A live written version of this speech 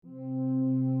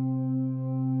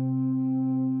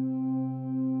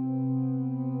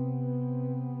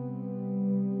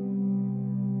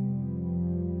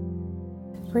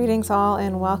Greetings all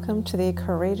and welcome to the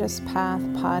Courageous Path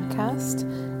podcast.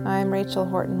 I'm Rachel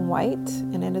Horton White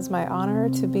and it is my honor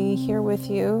to be here with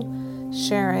you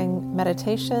sharing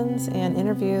meditations and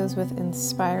interviews with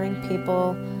inspiring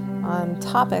people on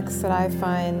topics that I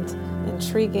find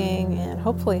intriguing and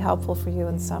hopefully helpful for you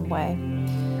in some way.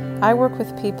 I work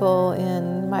with people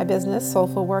in my business,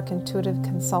 Soulful Work Intuitive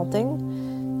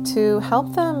Consulting, to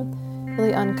help them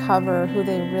really uncover who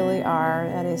they really are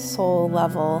at a soul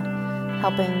level,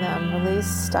 helping them release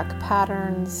stuck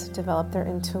patterns, develop their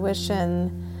intuition,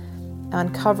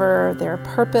 uncover their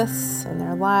purpose in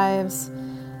their lives,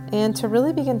 and to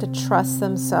really begin to trust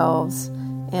themselves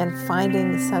and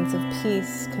finding a sense of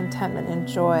peace, contentment, and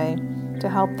joy to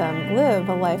help them live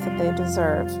a life that they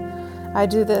deserve. I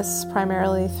do this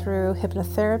primarily through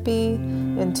hypnotherapy,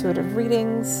 intuitive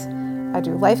readings, I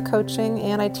do life coaching,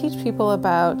 and I teach people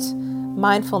about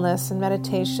mindfulness and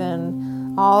meditation,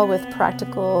 all with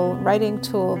practical writing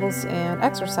tools and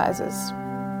exercises.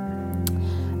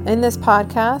 In this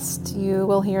podcast, you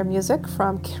will hear music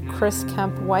from Chris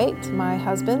Kemp White, my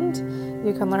husband.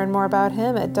 You can learn more about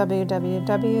him at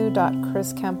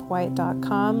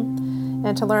www.chriskempwhite.com.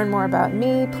 And to learn more about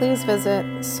me, please visit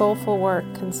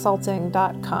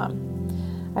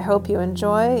soulfulworkconsulting.com. I hope you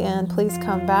enjoy, and please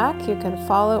come back. You can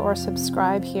follow or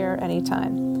subscribe here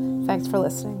anytime. Thanks for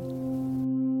listening.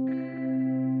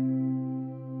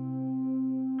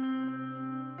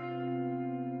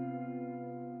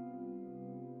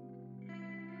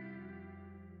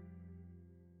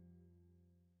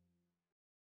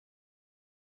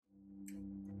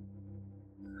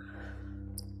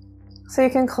 So you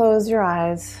can close your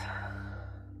eyes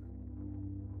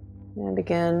and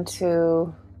begin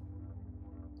to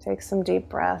take some deep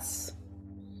breaths.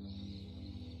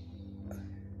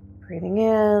 Breathing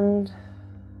in,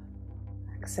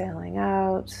 exhaling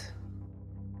out.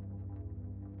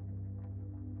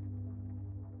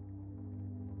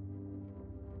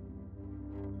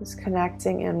 Just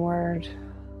connecting inward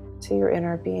to your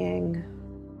inner being,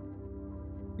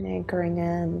 anchoring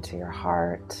in to your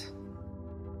heart.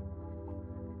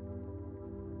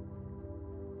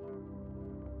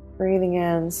 Breathing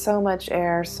in so much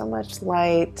air, so much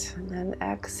light, and then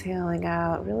exhaling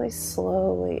out really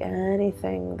slowly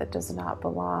anything that does not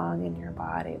belong in your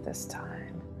body this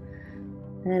time.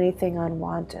 Anything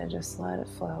unwanted, just let it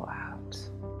flow out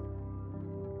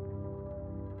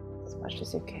as much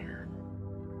as you can.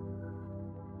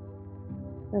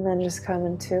 And then just come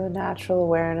into a natural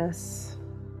awareness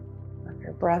of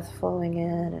your breath flowing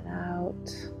in and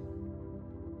out.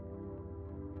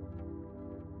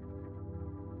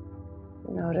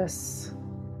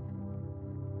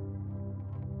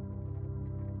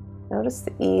 Notice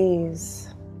the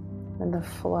ease and the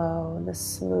flow and the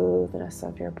smoothness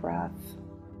of your breath,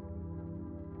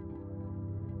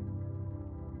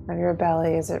 of your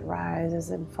belly as it rises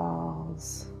and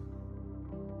falls.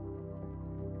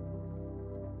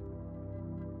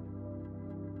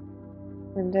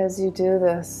 And as you do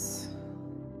this,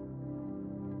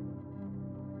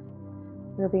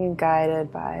 you're being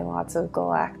guided by lots of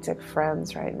galactic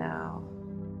friends right now.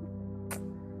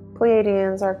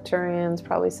 Pleiadians, Arcturians,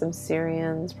 probably some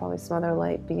Sirians, probably some other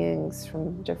light beings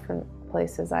from different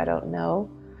places I don't know.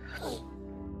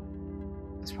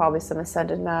 There's probably some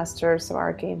ascended masters, some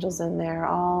archangels in there,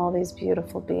 all these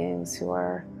beautiful beings who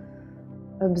are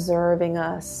observing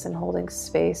us and holding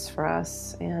space for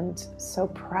us, and so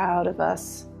proud of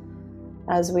us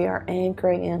as we are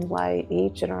anchoring in light,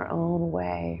 each in our own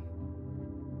way,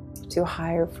 to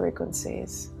higher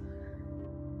frequencies.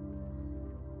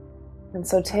 And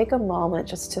so take a moment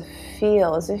just to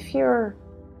feel as if you're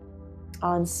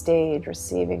on stage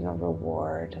receiving a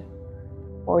reward,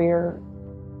 or you're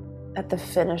at the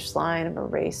finish line of a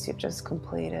race you've just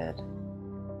completed.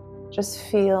 Just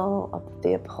feel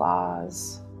the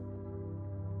applause.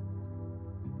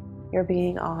 You're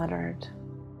being honored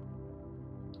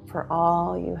for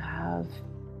all you have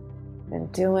been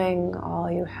doing, all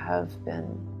you have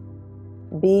been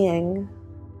being,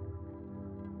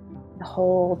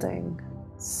 holding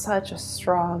such a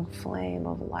strong flame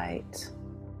of light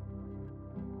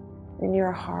in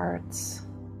your hearts,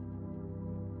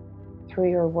 through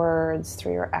your words,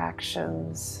 through your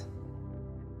actions,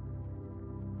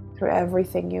 through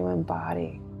everything you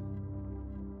embody.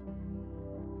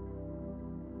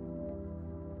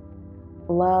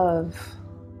 Love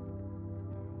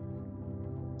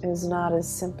is not as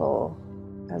simple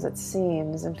as it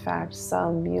seems. In fact,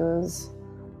 some use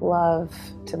love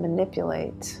to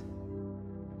manipulate.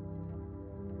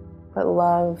 But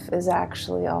love is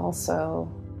actually also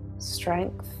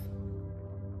strength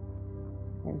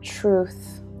and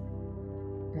truth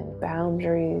and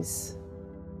boundaries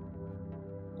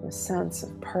a sense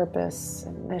of purpose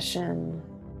and mission.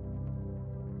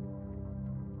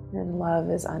 And love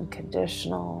is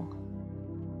unconditional.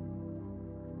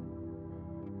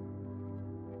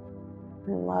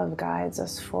 And love guides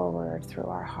us forward through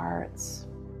our hearts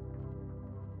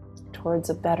towards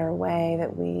a better way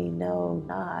that we know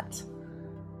not,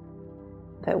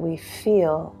 that we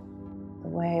feel, the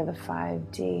way of the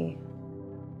 5D.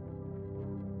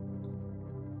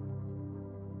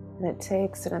 And it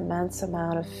takes an immense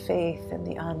amount of faith in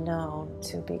the unknown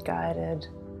to be guided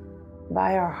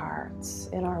by our hearts,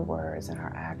 in our words, in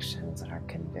our actions, and our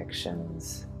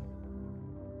convictions,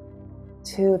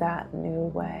 to that new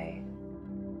way,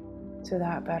 to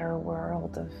that better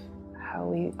world of how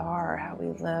we are, how we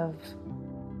live,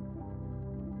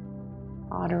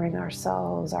 honoring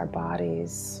ourselves, our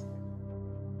bodies,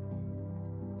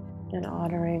 and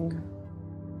honoring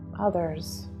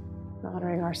others,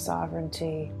 honoring our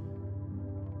sovereignty,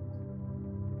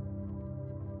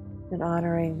 and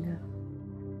honoring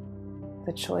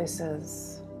the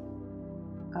choices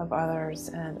of others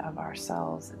and of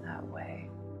ourselves in that way.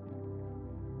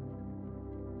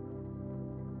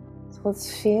 So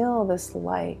let's feel this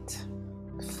light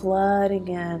flooding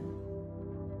in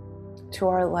to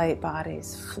our light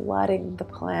bodies, flooding the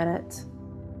planet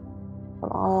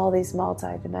from all these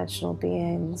multidimensional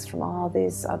beings, from all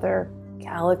these other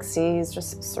galaxies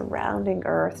just surrounding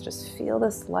Earth. Just feel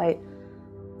this light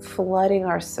flooding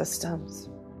our systems.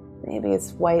 Maybe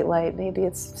it's white light, maybe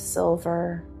it's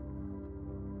silver,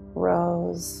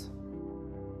 rose,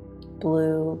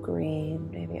 blue, green,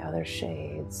 maybe other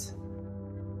shades.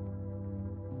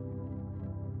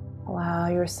 Allow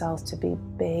yourself to be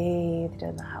bathed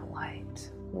in that light.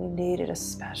 We need it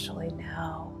especially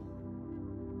now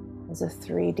as the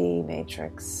 3D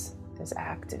matrix is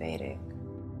activating.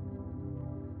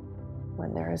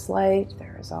 When there is light,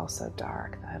 there is also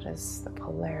dark. That is the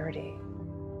polarity.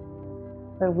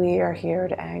 But we are here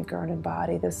to anchor and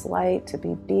embody this light, to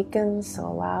be beacons, so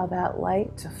allow that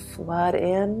light to flood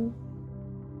in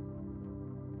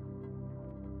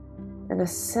and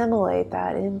assimilate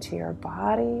that into your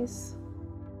bodies.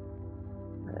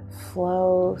 Let it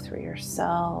flow through your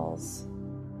cells.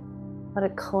 Let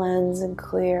it cleanse and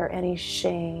clear any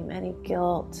shame, any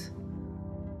guilt,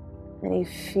 any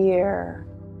fear,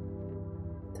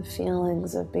 the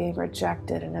feelings of being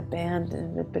rejected and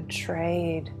abandoned and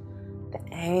betrayed, the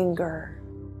anger.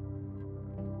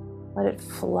 Let it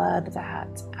flood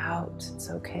that out. It's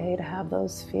okay to have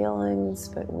those feelings,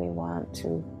 but we want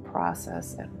to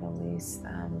process and release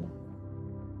them.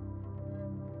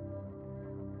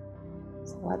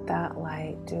 So let that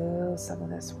light do some of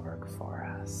this work for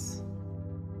us.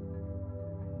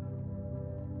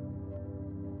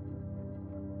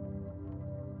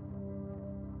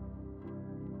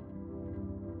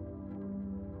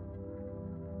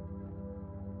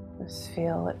 Just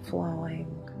feel it flowing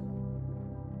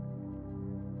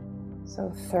so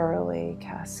thoroughly,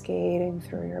 cascading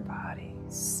through your body,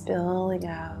 spilling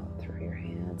out through your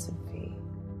hands and feet,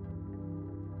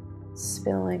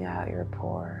 spilling out your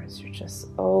pores. You're just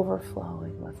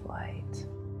overflowing with light.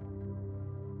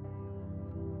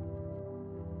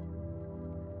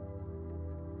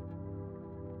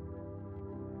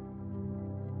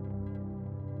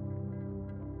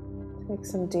 Take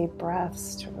some deep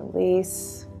breaths to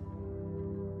release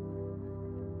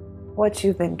what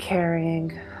you've been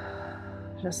carrying.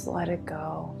 Just let it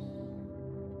go.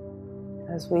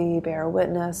 As we bear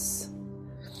witness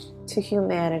to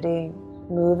humanity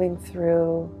moving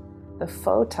through the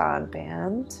photon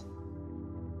band,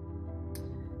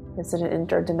 it's an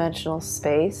interdimensional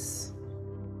space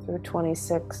through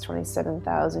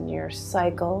 27,000 year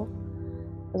cycle.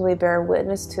 As we bear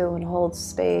witness to and hold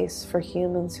space for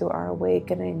humans who are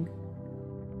awakening,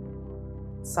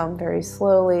 some very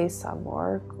slowly, some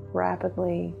more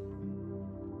rapidly,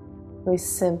 we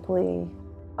simply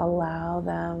allow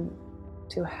them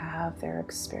to have their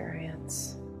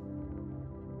experience.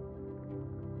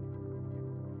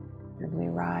 And we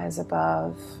rise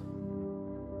above,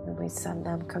 and we send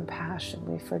them compassion.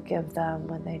 We forgive them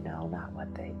when they know not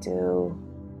what they do.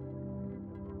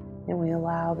 And we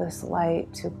allow this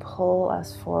light to pull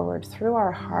us forward through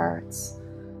our hearts,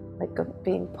 like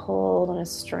being pulled on a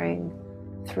string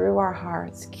through our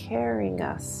hearts, carrying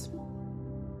us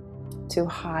to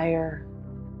higher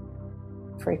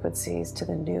frequencies, to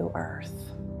the new earth.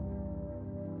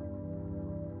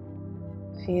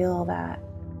 Feel that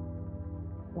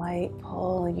light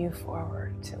pulling you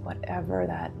forward to whatever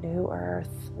that new earth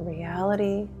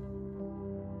reality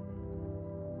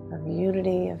of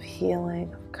unity, of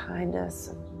healing, of kindness,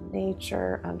 of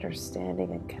nature,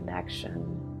 understanding, and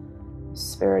connection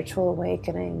spiritual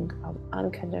awakening of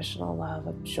unconditional love,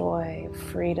 of joy, of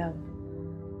freedom.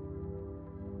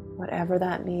 Whatever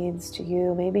that means to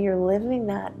you, maybe you're living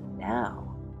that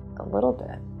now a little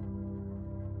bit.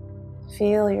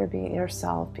 Feel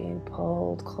yourself being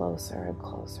pulled closer and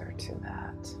closer to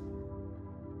that.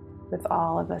 With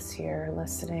all of us here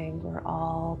listening, we're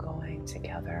all going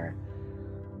together.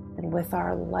 And with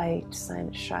our light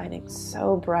shining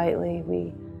so brightly,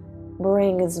 we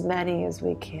bring as many as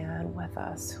we can with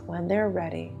us when they're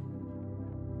ready.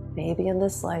 Maybe in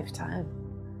this lifetime,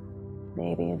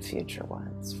 maybe in future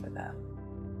ones for them.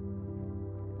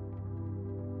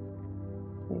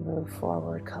 We move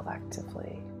forward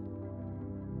collectively,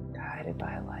 guided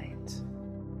by light.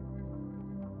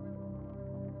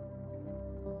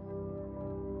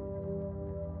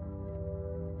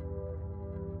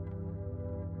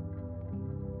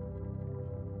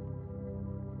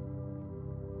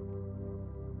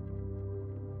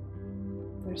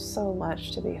 There's so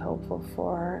much to be hopeful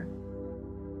for.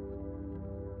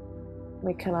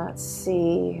 We cannot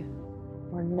see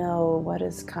or know what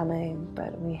is coming,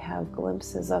 but we have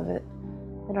glimpses of it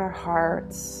in our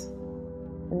hearts,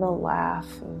 in the laugh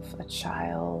of a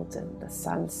child, in the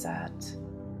sunset,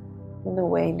 in the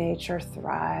way nature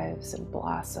thrives and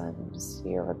blossoms,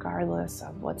 regardless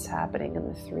of what's happening in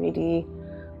the 3D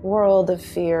world of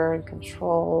fear and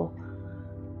control.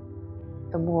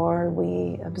 The more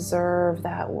we observe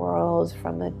that world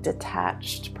from a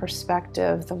detached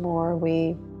perspective, the more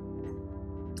we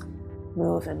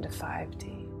move into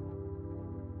 5D.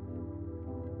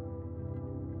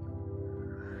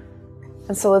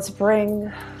 And so let's bring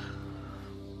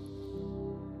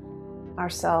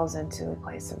ourselves into a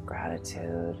place of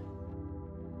gratitude.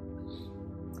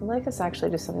 I'd like us to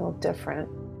actually do something a little different.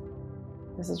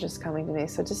 This is just coming to me.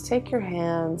 So just take your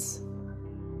hands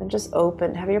and just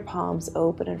have your palms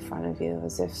open in front of you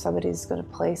as if somebody's going to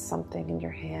place something in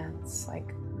your hands,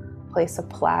 like place a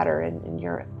platter in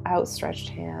your outstretched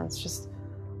hands. Just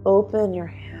open your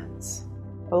hands,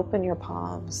 open your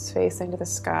palms facing to the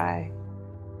sky.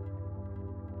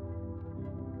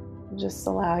 Just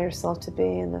allow yourself to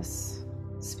be in this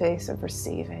space of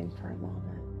receiving for a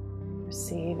moment,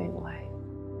 receiving light.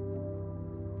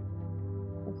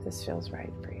 If this feels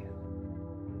right for you.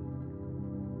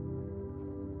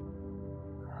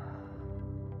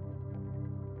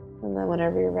 And then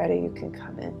whenever you're ready, you can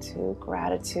come into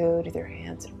gratitude with your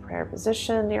hands in prayer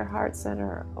position, your heart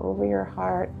center, over your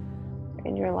heart,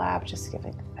 in your lap, just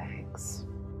giving thanks.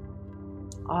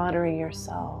 Honoring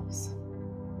yourselves,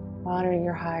 honoring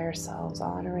your higher selves,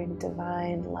 honoring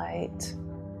divine light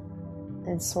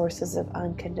and sources of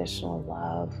unconditional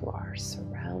love who are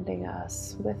surrounding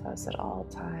us, with us at all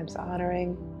times,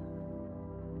 honoring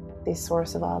the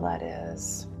source of all that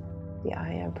is, the I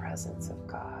am presence of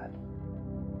God.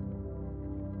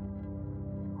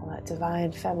 That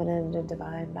divine feminine and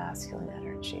divine masculine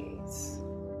energies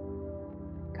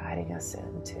guiding us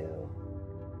into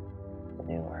the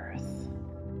new earth.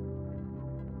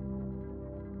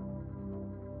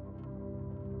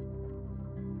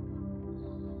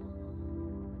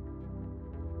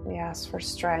 We ask for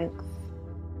strength,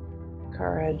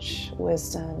 courage,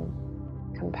 wisdom,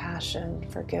 compassion,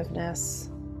 forgiveness,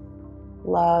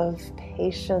 love,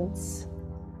 patience,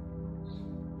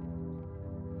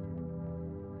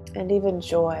 and even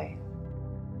joy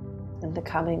in the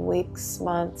coming weeks,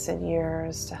 months, and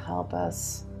years to help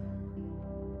us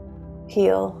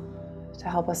heal, to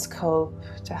help us cope,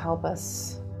 to help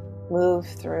us move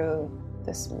through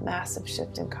this massive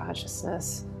shift in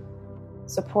consciousness,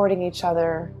 supporting each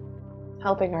other,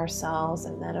 helping ourselves,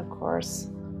 and then, of course,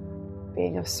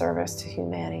 being of service to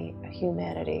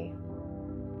humanity,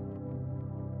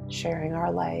 sharing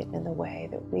our light in the way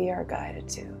that we are guided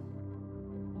to.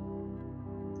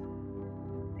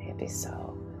 Be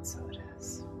so, and so it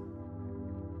is.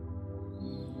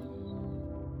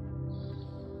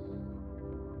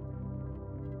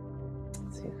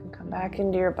 So you can come back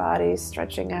into your body,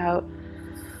 stretching out.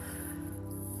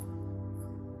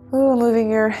 Ooh, moving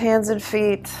your hands and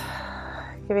feet,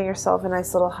 giving yourself a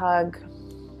nice little hug.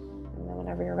 And then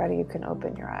whenever you're ready, you can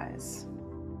open your eyes.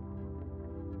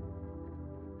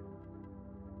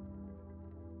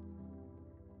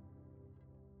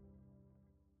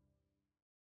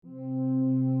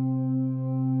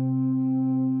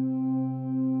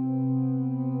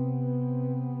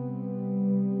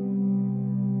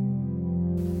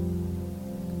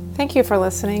 Thank you for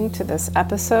listening to this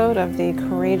episode of the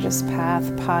Courageous Path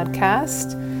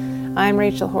podcast. I'm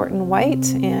Rachel Horton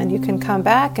White, and you can come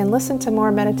back and listen to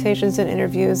more meditations and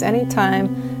interviews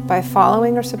anytime by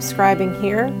following or subscribing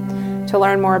here To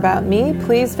learn more about me,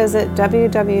 please visit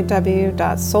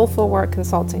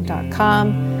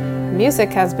www.soulfulworkconsulting.com. Music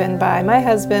has been by my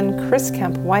husband, Chris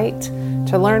Kemp White.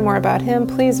 To learn more about him,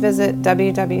 please visit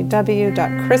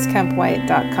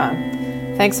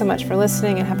www.chriskempwhite.com. Thanks so much for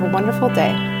listening and have a wonderful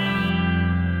day.